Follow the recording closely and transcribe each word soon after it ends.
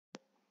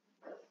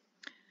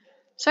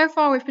So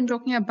far, we've been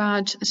talking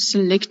about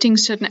selecting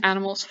certain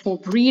animals for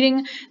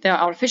breeding. There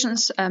are artificial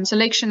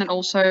selection and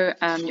also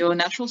your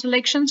natural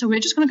selection. So we're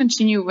just going to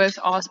continue with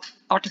our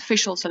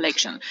artificial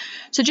selection.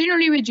 So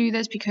generally, we do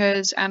this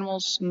because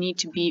animals need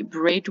to be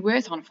bred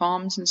with on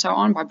farms and so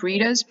on by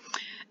breeders.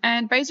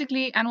 And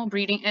basically, animal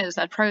breeding is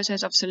that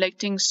process of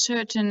selecting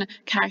certain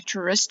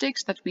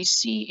characteristics that we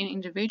see in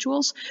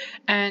individuals.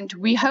 And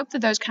we hope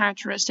that those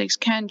characteristics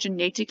can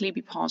genetically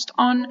be passed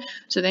on.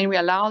 So then we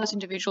allow those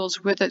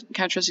individuals with the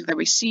characteristics that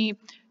we see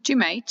to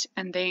mate,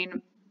 and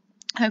then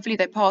hopefully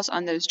they pass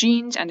on those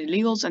genes and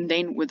alleles, and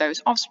then with their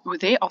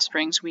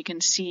offsprings, we can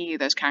see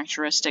those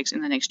characteristics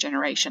in the next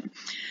generation.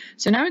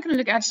 So now we're going to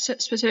look at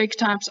specific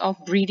types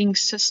of breeding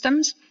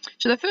systems.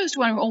 So the first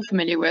one we're all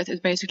familiar with is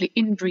basically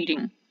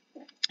inbreeding.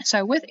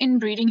 So with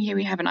inbreeding, here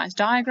we have a nice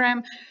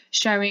diagram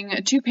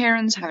showing two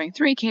parents having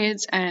 3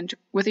 kids, and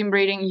with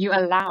inbreeding you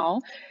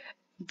allow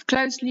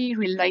closely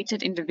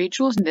related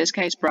individuals, in this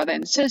case brother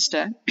and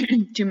sister,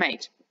 to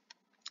mate.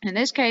 In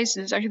this case,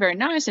 it's actually very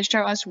nice. They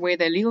show us where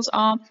the alleles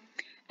are,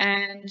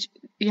 and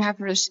you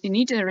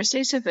need a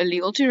recessive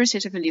allele, 2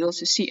 recessive alleles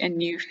to see a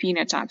new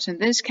phenotype. So in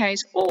this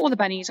case, all the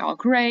bunnies are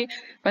gray,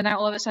 but now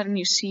all of a sudden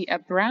you see a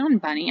brown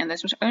bunny, and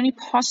this was only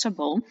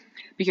possible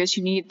because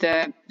you need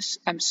the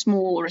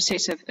small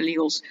recessive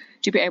alleles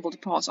to be able to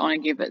pass on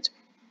and give it.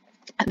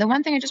 And the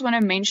one thing I just want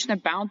to mention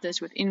about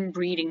this with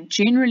inbreeding,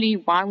 generally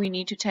why we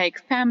need to take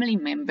family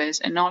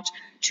members and not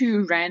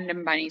 2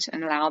 random bunnies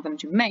and allow them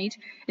to mate,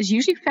 is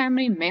usually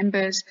family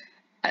members,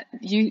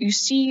 you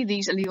see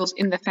these alleles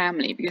in the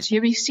family, because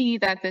here we see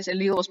that this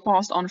allele was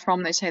passed on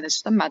from, they say this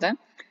is the mother,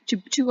 to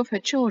 2 of her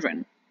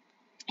children.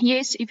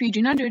 Yes, if you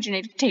do not do a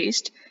genetic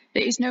test,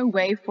 there is no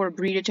way for a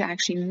breeder to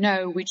actually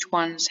know which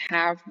ones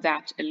have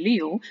that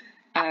allele,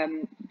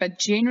 but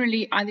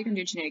generally either you can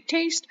do a genetic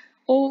test,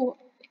 or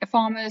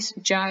farmers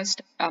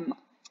just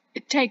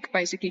take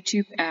basically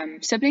 2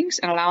 siblings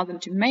and allow them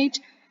to mate,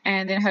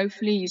 and then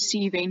hopefully you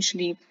see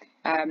eventually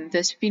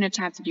this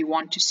phenotype that you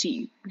want to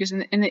see, because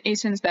in the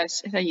essence,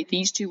 that's say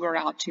these 2 were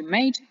allowed to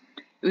mate.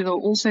 It will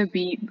also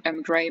be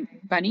gray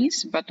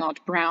bunnies, but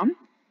not brown.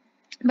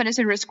 But it's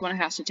a risk one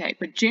has to take.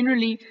 But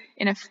generally,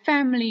 in a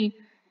family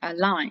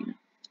line,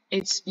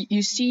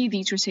 you see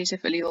these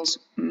recessive alleles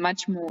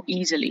much more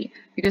easily,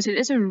 because it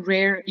is a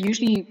rare,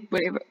 usually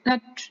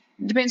that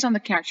depends on the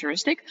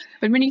characteristic,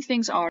 but many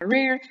things are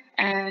rare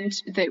and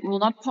they will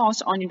not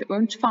pass on. You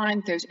won't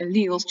find those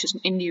alleles just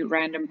in any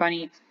random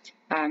bunny,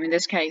 in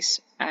this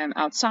case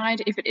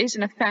outside. If it is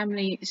in a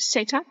family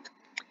setup,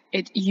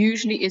 it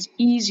usually is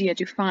easier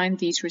to find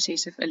these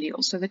recessive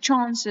alleles. So the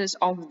chances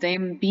of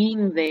them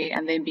being there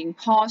and then being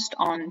passed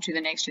on to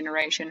the next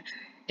generation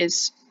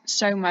is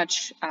so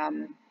much,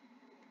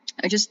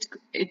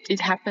 it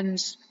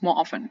happens more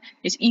often.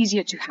 It's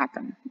easier to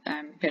happen,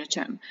 better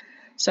term.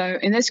 So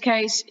in this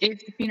case,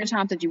 if the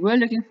phenotype that you were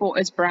looking for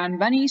is brown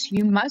bunnies,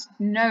 you must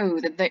know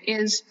that there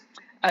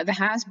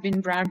has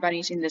been brown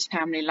bunnies in this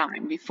family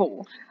line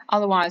before.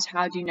 Otherwise,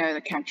 how do you know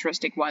the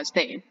characteristic was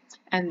there?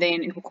 And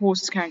then it will cause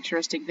this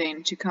characteristic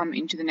then to come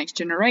into the next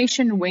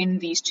generation when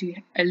these 2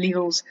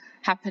 alleles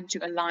happen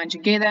to align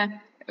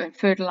together,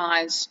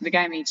 fertilize the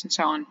gametes and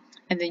so on,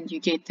 and then you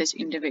get this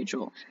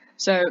individual.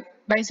 So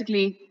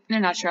basically, in a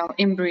nutshell,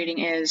 inbreeding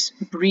is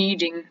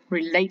breeding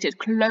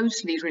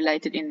closely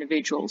related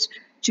individuals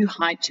to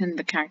heighten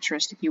the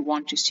characteristic you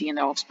want to see in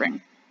the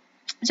offspring.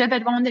 So the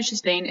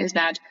advantages then is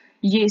that,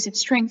 yes, it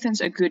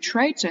strengthens a good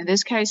trait. So in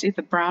this case, if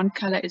the brown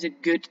color is a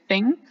good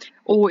thing,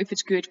 or if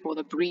it's good for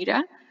the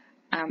breeder,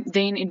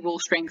 then it will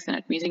strengthen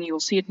it, meaning you'll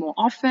see it more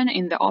often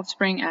in the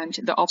offspring and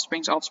the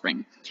offspring's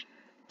offspring.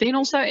 Then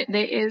also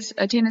there is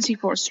a tendency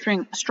for a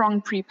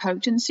strong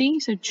prepotency.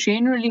 So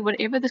generally,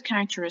 whatever the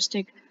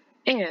characteristic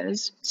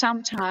is,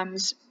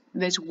 sometimes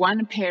there's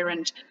one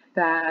parent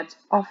that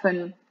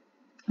often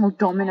will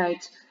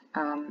dominate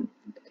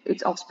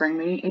its offspring,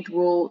 meaning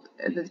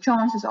the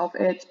chances of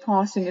it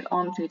passing it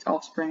on to its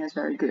offspring is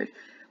very good.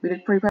 We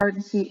did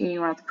prepotency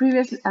in one of the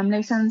previous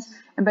lessons,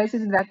 and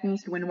basically that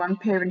means when one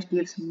parent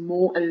gives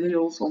more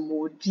alleles or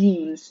more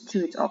genes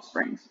to its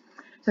offspring.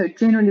 So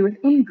generally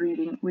with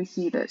inbreeding, we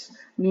see this,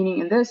 meaning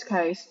in this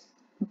case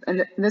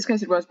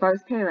it was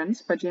both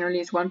parents, but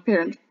generally it's one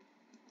parent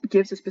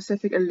gives a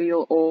specific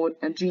allele or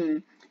a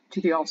gene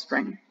to the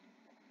offspring.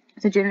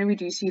 So generally we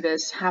do see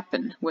this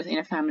happen within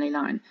a family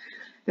line.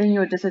 Then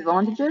your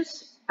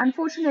disadvantages,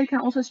 unfortunately, it can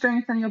also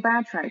strengthen your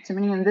bad traits. So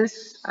meaning in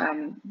this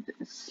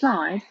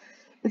slide,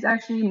 it's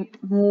actually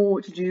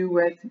more to do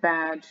with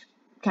bad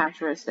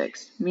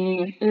characteristics,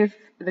 meaning if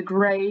the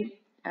gray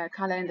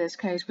color in this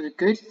case was a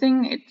good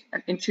thing, it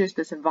ensures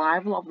the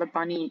survival of the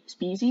bunny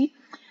species.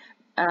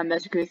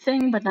 That's a good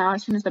thing, but now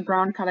as soon as the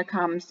brown color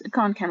comes, it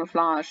can't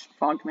camouflage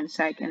for argument's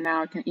sake, and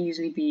now it can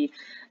easily be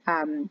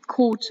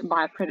caught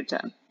by a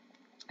predator.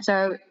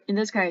 So in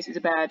this case, it's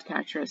a bad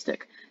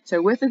characteristic.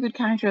 So with the good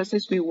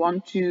characteristics, we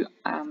want to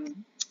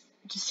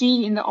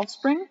see in the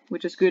offspring,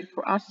 which is good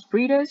for us as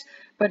breeders,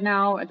 but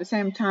now at the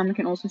same time, it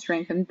can also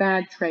strengthen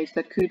bad traits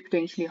that could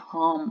potentially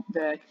harm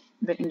the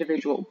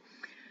individual.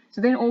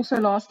 So then also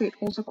lastly, it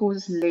also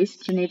causes less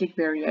genetic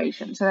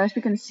variation. So as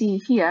we can see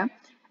here,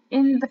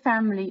 in the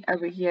family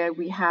over here,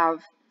 we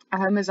have a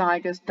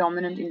homozygous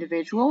dominant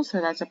individual.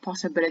 So that's a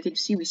possibility to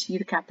see. We see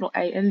the capital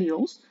A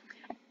alleles.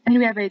 And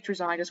we have a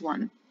heterozygous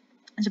one.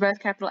 So both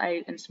capital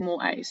A and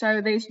small a.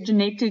 So there's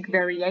genetic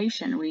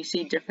variation. We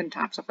see different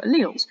types of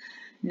alleles.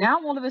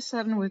 Now all of a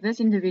sudden with this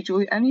individual,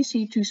 we only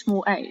see 2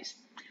 small a's.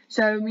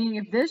 So meaning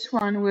if this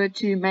one were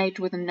to mate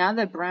with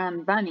another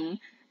brown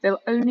bunny,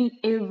 they'll only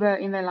ever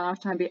in their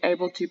lifetime be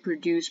able to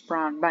produce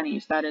brown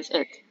bunnies. That is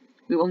it.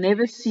 We will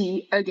never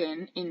see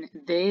again in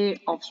their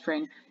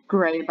offspring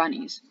grey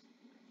bunnies.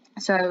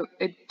 So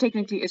it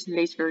technically is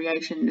less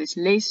variation. There's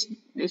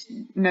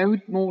no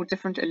more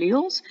different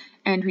alleles,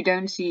 and we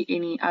don't see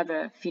any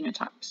other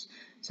phenotypes.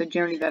 So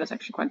generally that is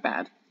actually quite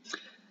bad.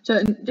 So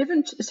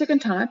a second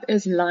type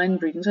is line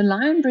breeding. So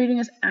line breeding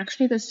is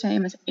actually the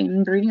same as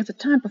inbreeding. It's a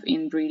type of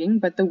inbreeding,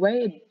 but the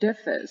way it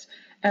differs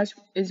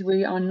is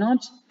we are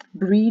not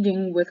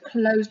breeding with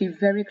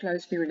very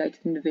closely related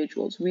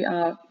individuals. We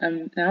are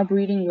now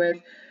breeding with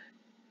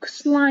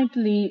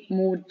slightly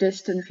more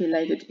distant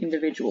related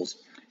individuals.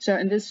 So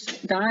in this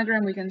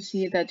diagram, we can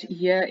see that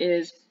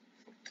here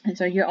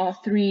are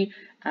 3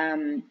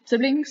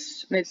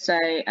 siblings, let's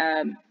say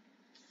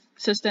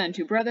sister and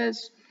 2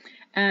 brothers,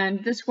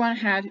 and this one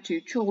had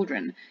 2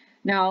 children.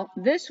 Now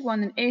this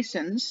one in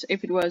essence,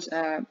 if it was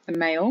a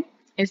male,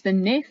 is the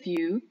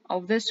nephew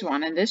of this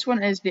one, and this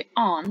one is the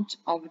aunt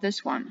of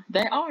this one.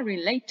 They are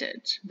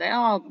related, they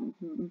are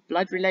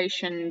blood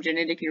relation,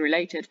 genetically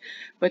related,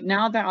 but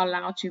now they're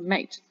allowed to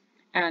mate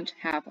and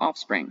have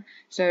offspring.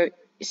 So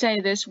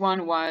say this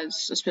one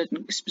was a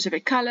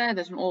specific color,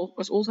 this one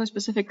was also a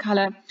specific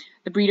color,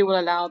 the breeder will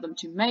allow them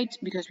to mate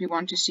because we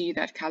want to see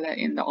that color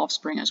in the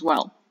offspring as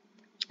well.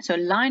 So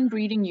line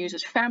breeding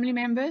uses family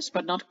members,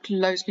 but not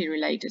closely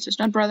related. So it's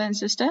not brother and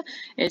sister,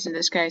 it's in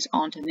this case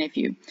aunt and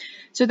nephew.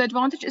 So the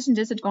advantages and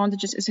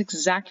disadvantages is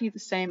exactly the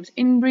same as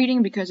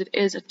inbreeding because it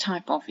is a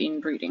type of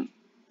inbreeding.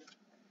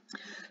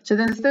 So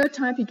then the third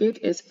type you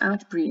get is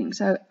outbreeding.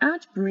 So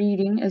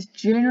outbreeding is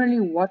generally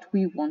what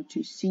we want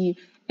to see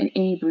in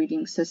any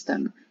breeding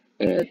system.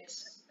 It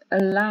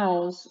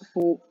allows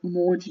for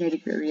more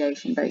genetic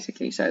variation,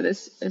 basically. So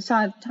this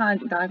side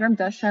diagram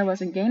does show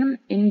us again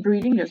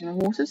inbreeding, just on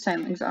the horses,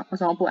 same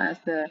example as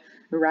the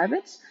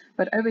rabbits.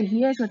 But over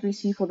here is what we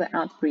see for the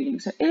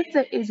outbreeding. So if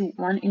there is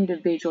one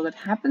individual that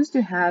happens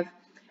to have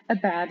a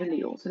bad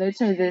allele, so let's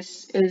say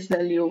this is the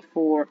allele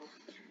for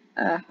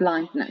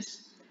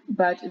blindness,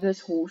 but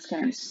this horse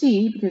can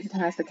see because it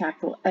has the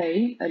capital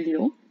A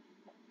allele,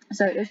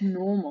 so it is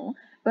normal.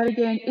 But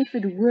again, if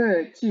it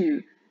were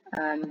to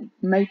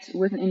mate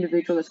with an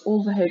individual that's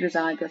also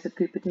heterozygous, it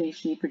could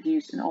potentially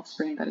produce an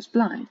offspring that is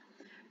blind.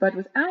 But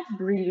without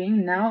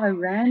breeding, now a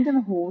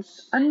random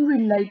horse,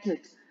 unrelated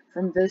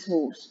from this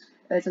horse,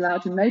 is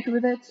allowed to mate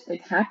with it.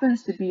 It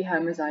happens to be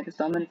homozygous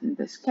dominant in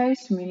this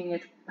case, meaning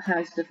it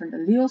has different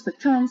alleles. The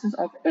chances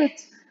of it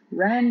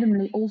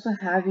randomly also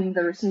having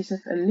the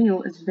recessive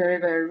allele is very,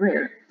 very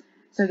rare.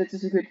 So this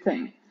is a good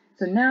thing.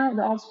 So now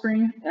the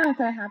offspring,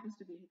 okay, happens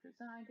to be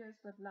heterozygous,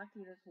 but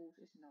luckily this horse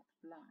is not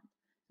blind.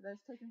 So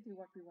that's technically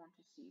what we want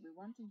to see. We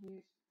want to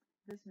use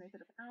this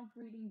method of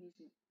outbreeding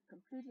using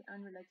completely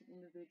unrelated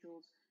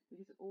individuals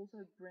because it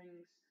also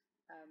brings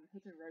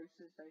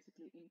heterosis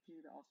basically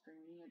into the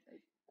offspring, meaning it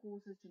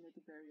causes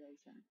genetic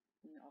variation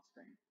in the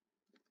offspring.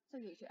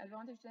 So yes, your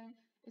advantage then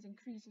is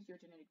increases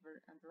your genetic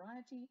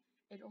variety.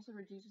 It also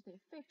reduces the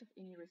effect of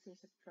any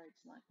recessive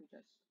traits like we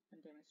just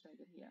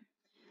demonstrated here.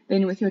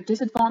 Then with your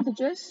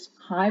disadvantages,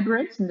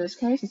 hybrids in this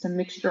case is a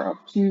mixture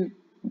of 2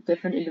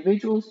 different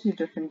individuals, 2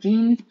 different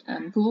gene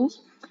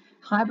pools.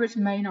 Hybrids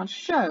may not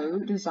show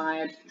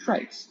desired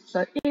traits.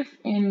 So if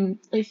in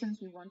essence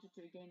we wanted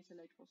to again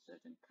select for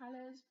certain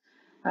colors,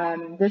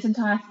 this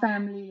entire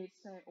family,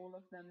 let's say all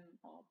of them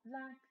are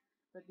black,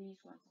 but these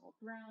ones are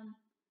brown,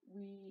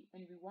 we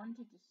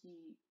wanted to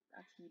see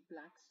actually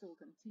black still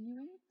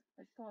continuing,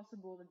 it's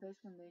possible that this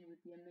one then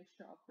would be a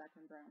mixture of black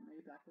and brown,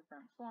 maybe black with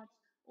brown spots,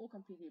 or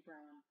completely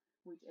brown,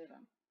 whichever.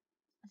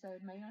 So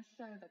it may not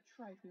show that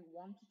trait we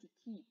wanted to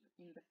keep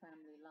in the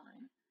family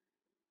line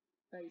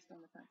based on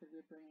the fact that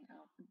we're bringing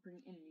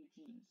in new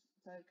genes.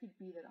 So it could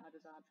be that our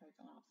desired traits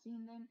are not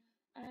seen then,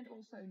 and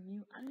also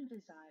new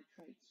undesired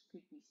traits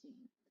could be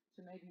seen.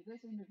 So maybe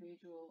this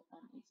individual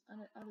on its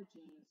other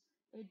genes,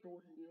 it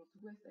brought alleles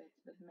with it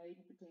that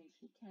maybe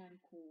potentially can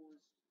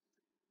cause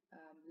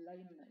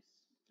lameness,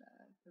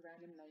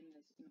 random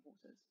lameness in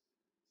horses.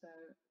 So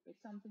it's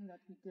something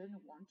that we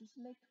didn't want to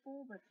select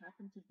for, but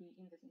happened to be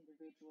in this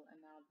individual, and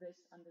now this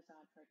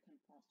undesired trait can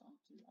pass on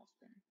to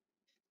offspring.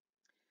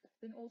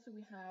 Then also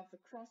we have the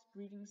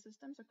crossbreeding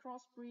system. So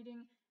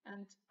crossbreeding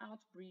and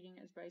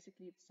outbreeding is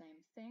basically the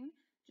same thing,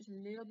 just a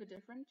little bit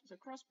different. So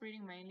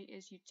crossbreeding mainly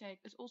is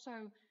it's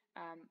also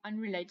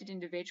unrelated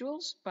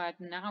individuals, but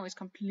now it's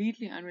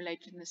completely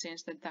unrelated in the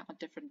sense that there are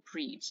different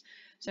breeds.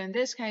 So in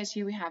this case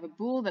here we have a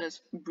bull that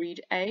is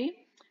breed A.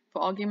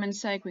 For argument's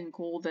sake, we can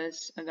call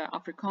this the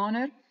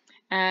Afrikaner.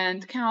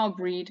 And cow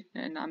breed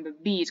number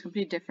B is a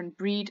completely different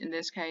breed. In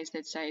this case,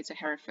 let's say it's a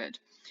Hereford.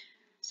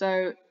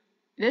 So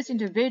this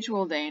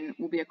individual then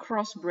will be a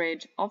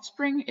crossbred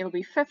offspring. It'll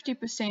be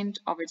 50%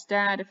 of its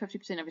dad and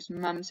 50% of its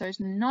mum. So it's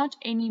not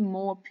any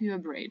more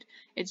purebred.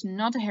 It's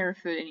not a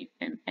Hereford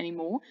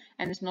anymore,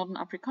 and it's not an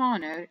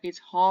Afrikaner. It's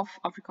half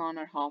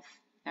Afrikaner, half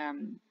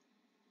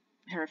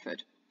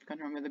Hereford. I can't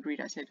remember the breed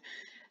I said.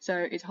 So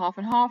it's half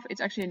and half.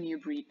 It's actually a new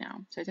breed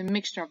now. So it's a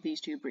mixture of these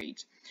two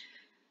breeds.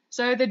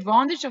 So the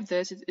advantage of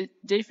this is it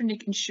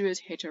definitely ensures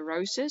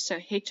heterosis. So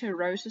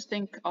heterosis,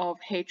 think of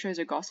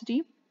heterozygosity.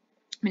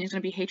 I mean, it's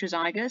going to be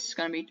heterozygous. It's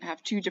going to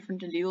have two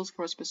different alleles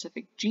for a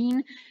specific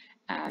gene.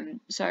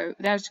 So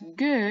that's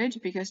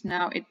good because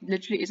now it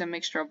literally is a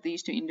mixture of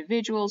these two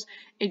individuals.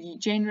 It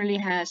generally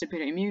has a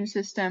better immune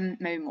system,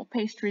 maybe more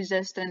pest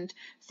resistant,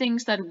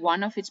 things that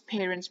one of its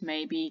parents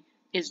maybe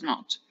is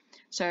not.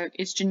 So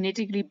it's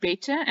genetically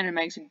better, and it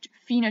makes it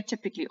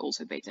phenotypically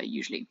also better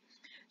usually.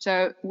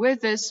 So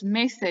with this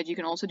method, you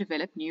can also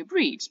develop new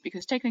breeds,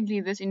 because technically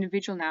this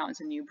individual now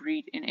is a new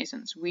breed in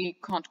essence. We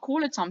can't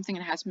call it something,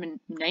 it hasn't been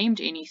named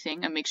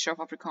anything, a mixture of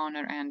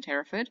Afrikaner and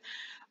Hereford,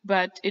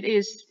 but it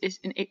is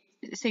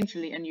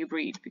essentially a new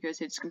breed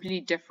because it's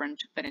completely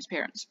different than its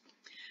parents.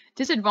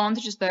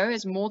 Disadvantages though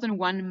is more than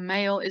one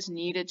male is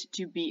needed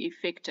to be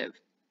effective.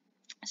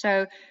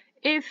 So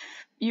if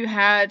you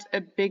had a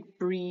big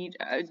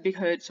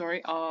herd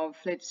of,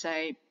 let's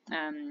say,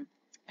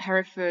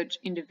 Hereford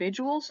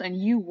individuals, and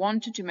you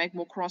wanted to make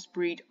more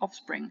crossbreed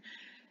offspring,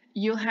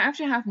 you'll have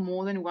to have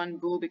more than one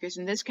bull, because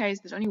in this case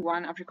there's only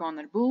one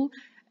Afrikaner bull,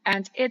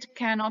 and it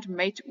cannot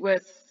mate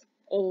with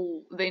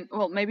all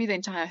maybe the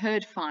entire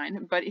herd,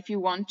 fine, but if you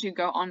want to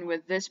go on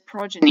with this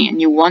progeny and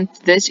you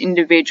want this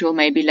individual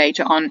maybe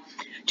later on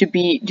to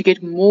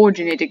get more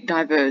genetic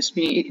diverse,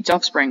 meaning its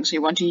offspring, so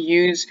you want to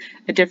use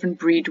a different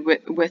breed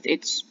with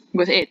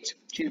it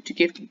to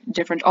give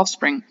different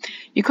offspring,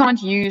 you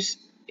can't use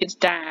its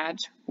dad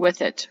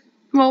with it.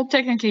 Well,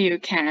 technically you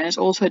can. It's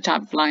also a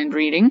type of line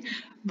breeding,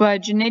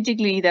 but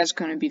genetically that's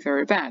going to be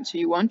very bad. So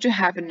you want to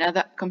have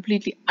another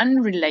completely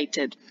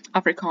unrelated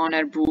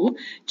Afrikaner bull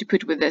to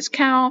put with this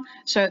cow,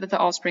 so that the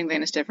offspring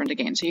then is different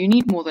again. So you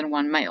need more than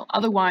one male.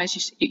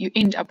 Otherwise you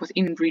end up with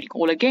inbreeding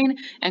all again,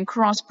 and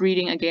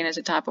crossbreeding again as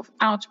a type of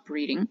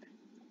outbreeding.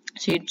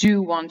 So you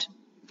do want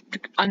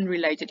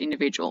unrelated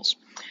individuals.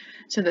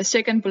 So the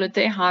second bullet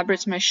there,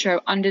 hybrids may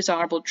show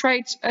undesirable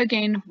traits.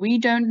 Again, we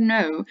don't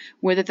know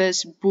whether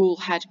this bull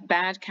had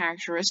bad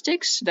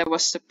characteristics that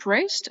was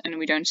suppressed, and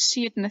we don't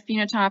see it in the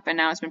phenotype, and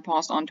now it's been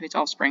passed on to its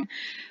offspring.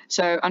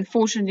 So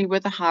unfortunately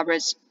with the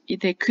hybrids,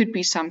 there could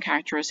be some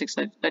characteristics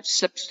that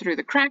slips through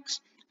the cracks.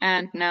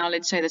 And now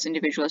let's say this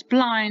individual is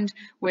blind,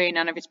 where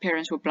none of its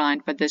parents were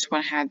blind, but this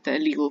one had the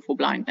allele for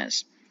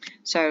blindness.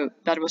 So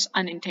that was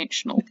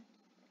unintentional.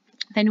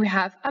 Then we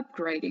have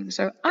upgrading.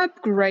 So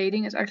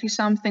upgrading is actually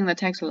something that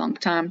takes a long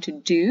time to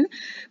do,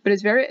 but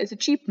it's a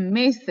cheap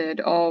method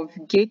of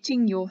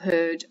getting your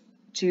herd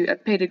to a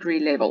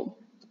pedigree level.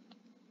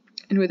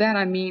 And with that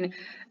I mean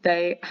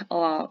they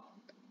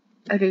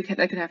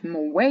could have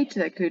more weight,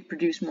 they could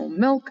produce more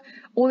milk,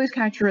 all these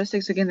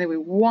characteristics again that we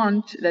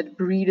want, that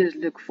breeders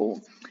look for.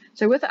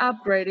 So with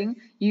upgrading,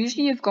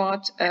 usually you've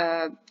got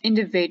an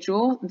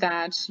individual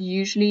that's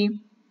usually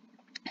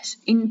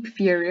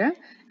inferior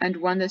and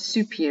one that's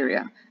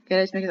superior. Okay,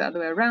 let's make it the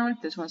other way around.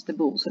 This one's the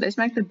bull. So let's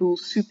make the bull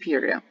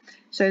superior.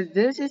 So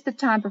this is the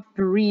type of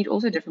breed,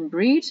 also different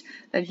breeds,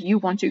 that you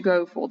want to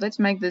go for. Let's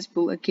make this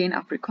bull again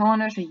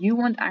Afrikaner. So you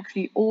want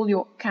actually all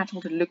your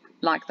cattle to look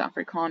like the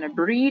Afrikaner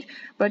breed,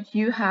 but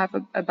you have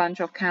a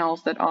bunch of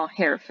cows that are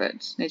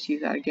Herefords. Let's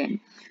use that again.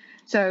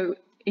 So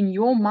in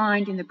your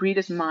mind, in the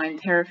breeder's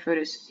mind, Hereford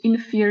is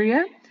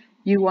inferior.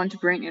 You want to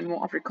bring in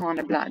more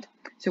Afrikaner blood.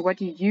 So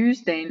what you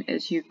use then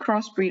is you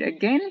crossbreed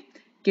again,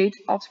 get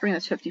offspring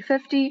that's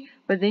 50-50,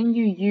 but then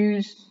you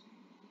use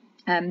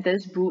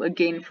this bull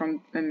again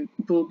from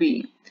bull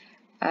B.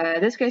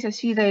 In this case, I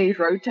see they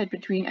rotate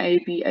between A,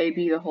 B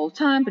the whole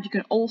time, but you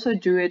can also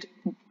do it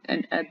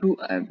in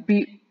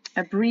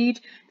a breed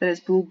that is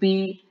bull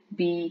B,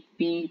 B,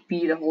 B,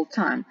 B the whole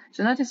time.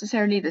 So not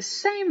necessarily the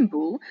same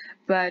bull,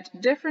 but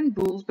different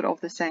bulls, but of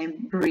the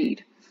same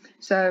breed.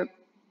 So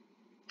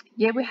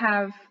here we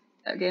have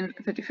again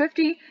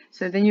 50-50,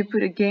 so then you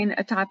put again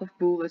a type of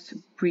bull that's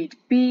breed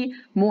B,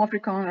 more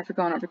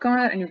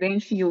Afrikaner, and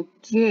eventually you'll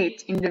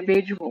get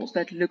individuals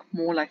that look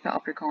more like the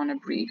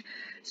Afrikaner breed.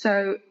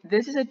 So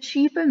this is a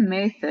cheaper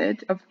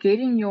method of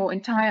getting your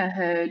entire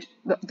herd,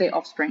 their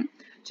offspring,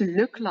 to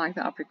look like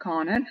the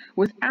Afrikaner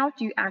without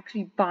you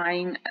actually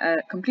buying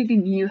a completely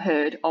new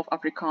herd of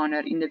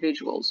Afrikaner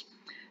individuals.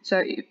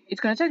 So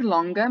it's going to take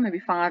longer, maybe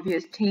 5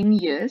 years, 10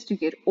 years to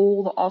get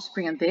all the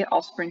offspring and their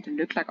offspring to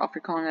look like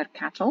Afrikaner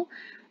cattle,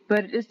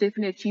 but it is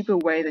definitely a cheaper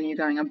way than you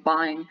going and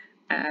buying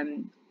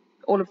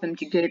all of them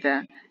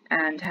together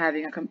and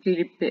having a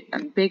completely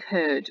big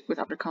herd with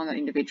Afrikaner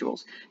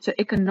individuals. So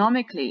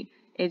economically,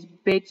 it's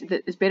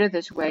better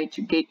this way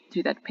to get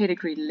to that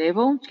pedigree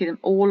level, to get them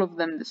all of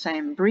them the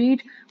same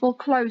breed, well,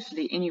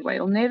 closely anyway.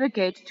 You'll never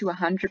get to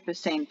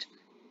 100%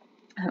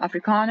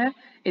 Afrikaner,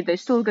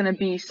 there's still going to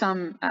be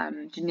some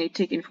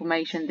genetic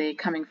information there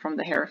coming from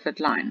the Hereford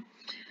line.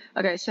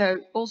 Okay, so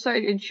also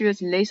it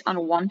ensures less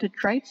unwanted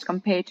traits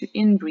compared to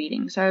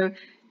inbreeding. So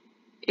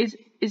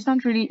it's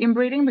not really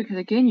inbreeding because,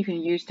 again, you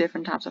can use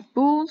different types of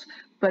bulls,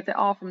 but they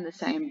are from the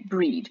same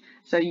breed.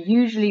 So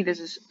usually this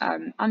is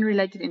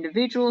unrelated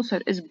individuals, so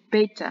it is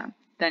better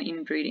than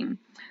inbreeding.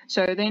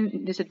 So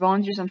then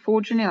disadvantages,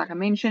 unfortunately, like I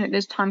mentioned, it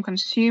is time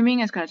consuming.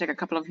 It's going to take a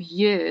couple of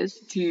years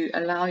to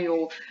allow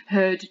your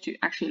herd to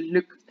actually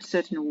look a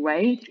certain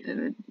way,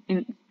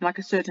 in like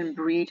a certain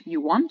breed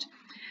you want.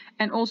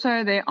 And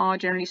also they are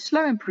generally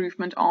slow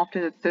improvement after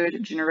the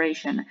third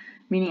generation,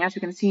 meaning, as we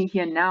can see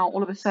here now,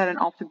 all of a sudden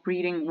after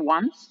breeding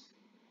once,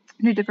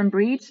 2 different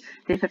breeds,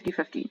 they're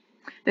 50-50.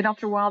 Then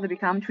after a while they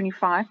become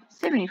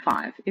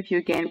 25-75 if you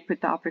again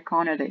put the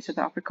Afrikaner there. So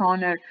the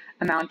Afrikaner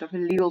amount of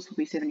alleles will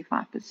be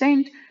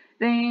 75%,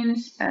 then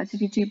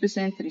 62%,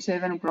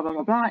 37%, blah, blah,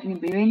 blah, blah,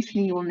 and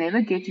eventually you will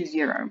never get to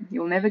 0.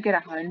 You'll never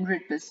get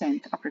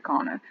 100%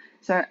 Afrikaner.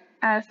 So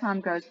as time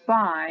goes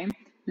by,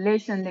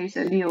 less and less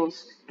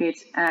alleles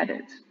gets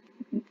added.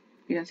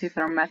 You can see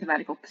from a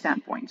mathematical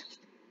standpoint.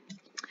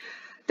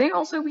 Then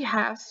also we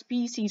have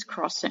species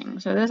crossing.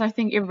 So this I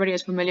think everybody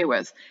is familiar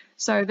with.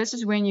 So this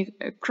is when you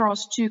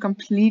cross 2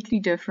 completely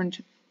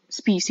different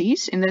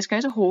species, in this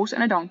case a horse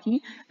and a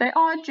donkey. They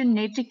are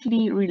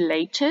genetically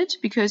related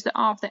because they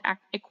are of the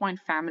equine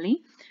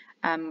family,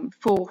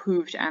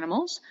 4-hooved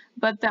animals,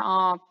 but they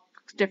are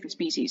different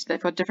species.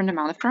 They've got different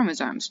amount of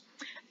chromosomes,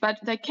 but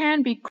they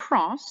can be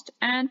crossed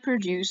and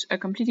produce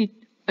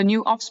a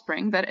new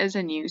offspring that is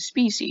a new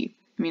species.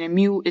 I mean, a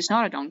mule is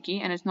not a donkey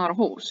and it's not a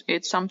horse.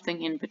 It's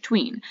something in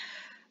between.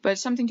 But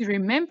something to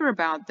remember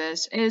about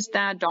this is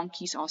that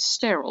donkeys are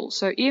sterile.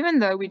 So even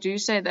though we do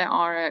say they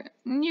are a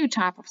new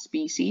type of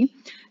species,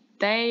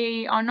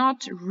 they are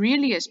not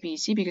really a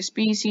species, because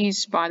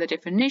species, by the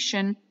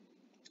definition,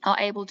 are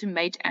able to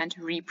mate and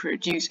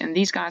reproduce, and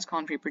these guys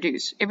can't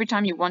reproduce. Every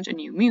time you want a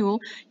new mule,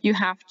 you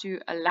have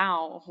to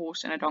allow a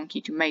horse and a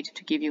donkey to mate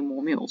to give you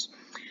more mules.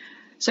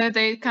 So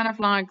they're kind of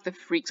like the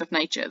freaks of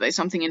nature. They're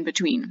something in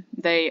between.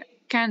 They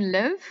can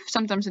live.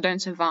 Sometimes they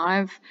don't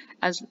survive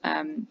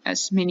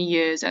as many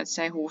years as,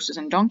 say, horses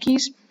and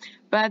donkeys,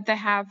 but they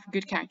have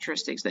good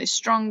characteristics. They're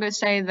stronger,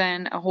 say,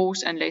 than a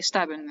horse and less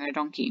stubborn than a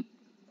donkey.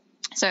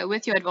 So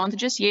with your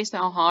advantages, yes, they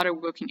are harder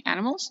working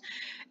animals,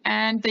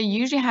 and they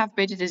usually have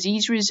better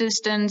disease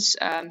resistance,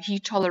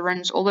 heat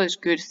tolerance, all those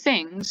good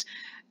things.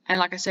 And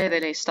like I say, they're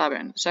less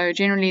stubborn. So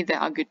generally, they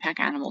are good pack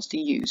animals to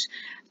use.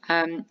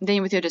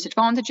 Then with your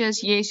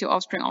disadvantages, yes, your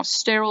offspring are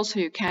sterile, so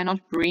you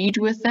cannot breed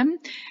with them.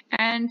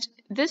 And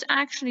this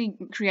actually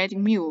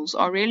creating mules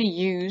are really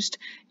used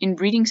in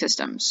breeding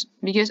systems,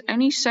 because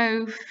only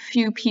so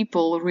few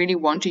people really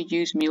want to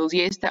use mules.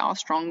 Yes, they are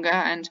stronger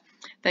and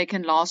they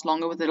can last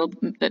longer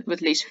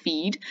with less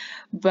feed,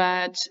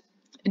 but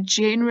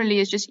generally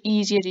it's just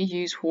easier to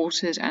use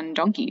horses and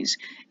donkeys.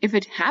 If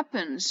it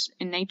happens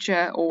in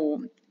nature or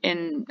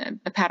in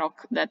a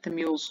paddock that the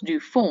mules do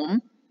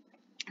form,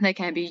 they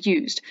can be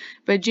used,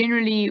 but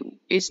generally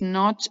it's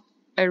not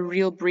a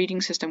real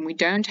breeding system. We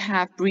don't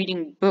have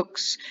breeding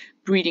books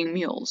breeding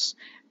mules.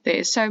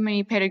 There's so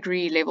many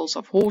pedigree levels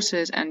of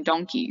horses and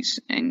donkeys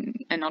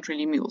and not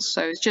really mules,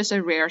 so it's just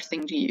a rare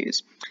thing to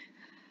use.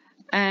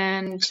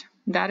 And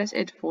that is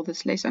it for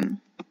this lesson.